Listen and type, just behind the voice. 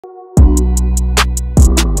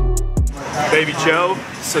Baby Joe,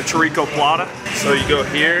 so TARIKOPLATA. So you go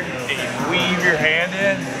here and you weave your hand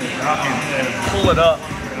in and pull it up.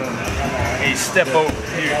 And you step over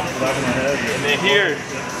here. And then here,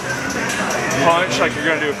 punch like you're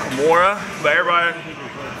gonna do a Kimura, but everybody,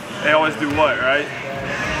 they always do what, right?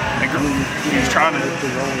 He's trying to,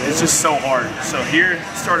 it's just so hard. So here,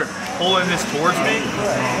 he started pulling this towards me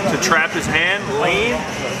to trap his hand, lean,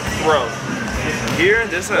 throw. Here,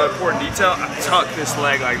 this is an important detail, I tuck this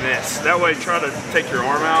leg like this. That way, try to take your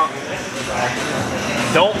arm out.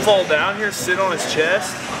 Don't fall down here, sit on his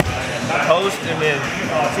chest, post, and then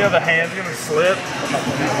see how the hand's gonna slip? There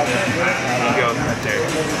you go, right there.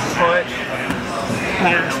 Punch,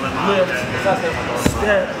 lift,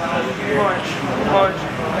 step, punch, punch,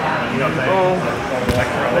 boom,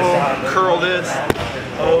 boom, curl this,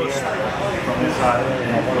 post.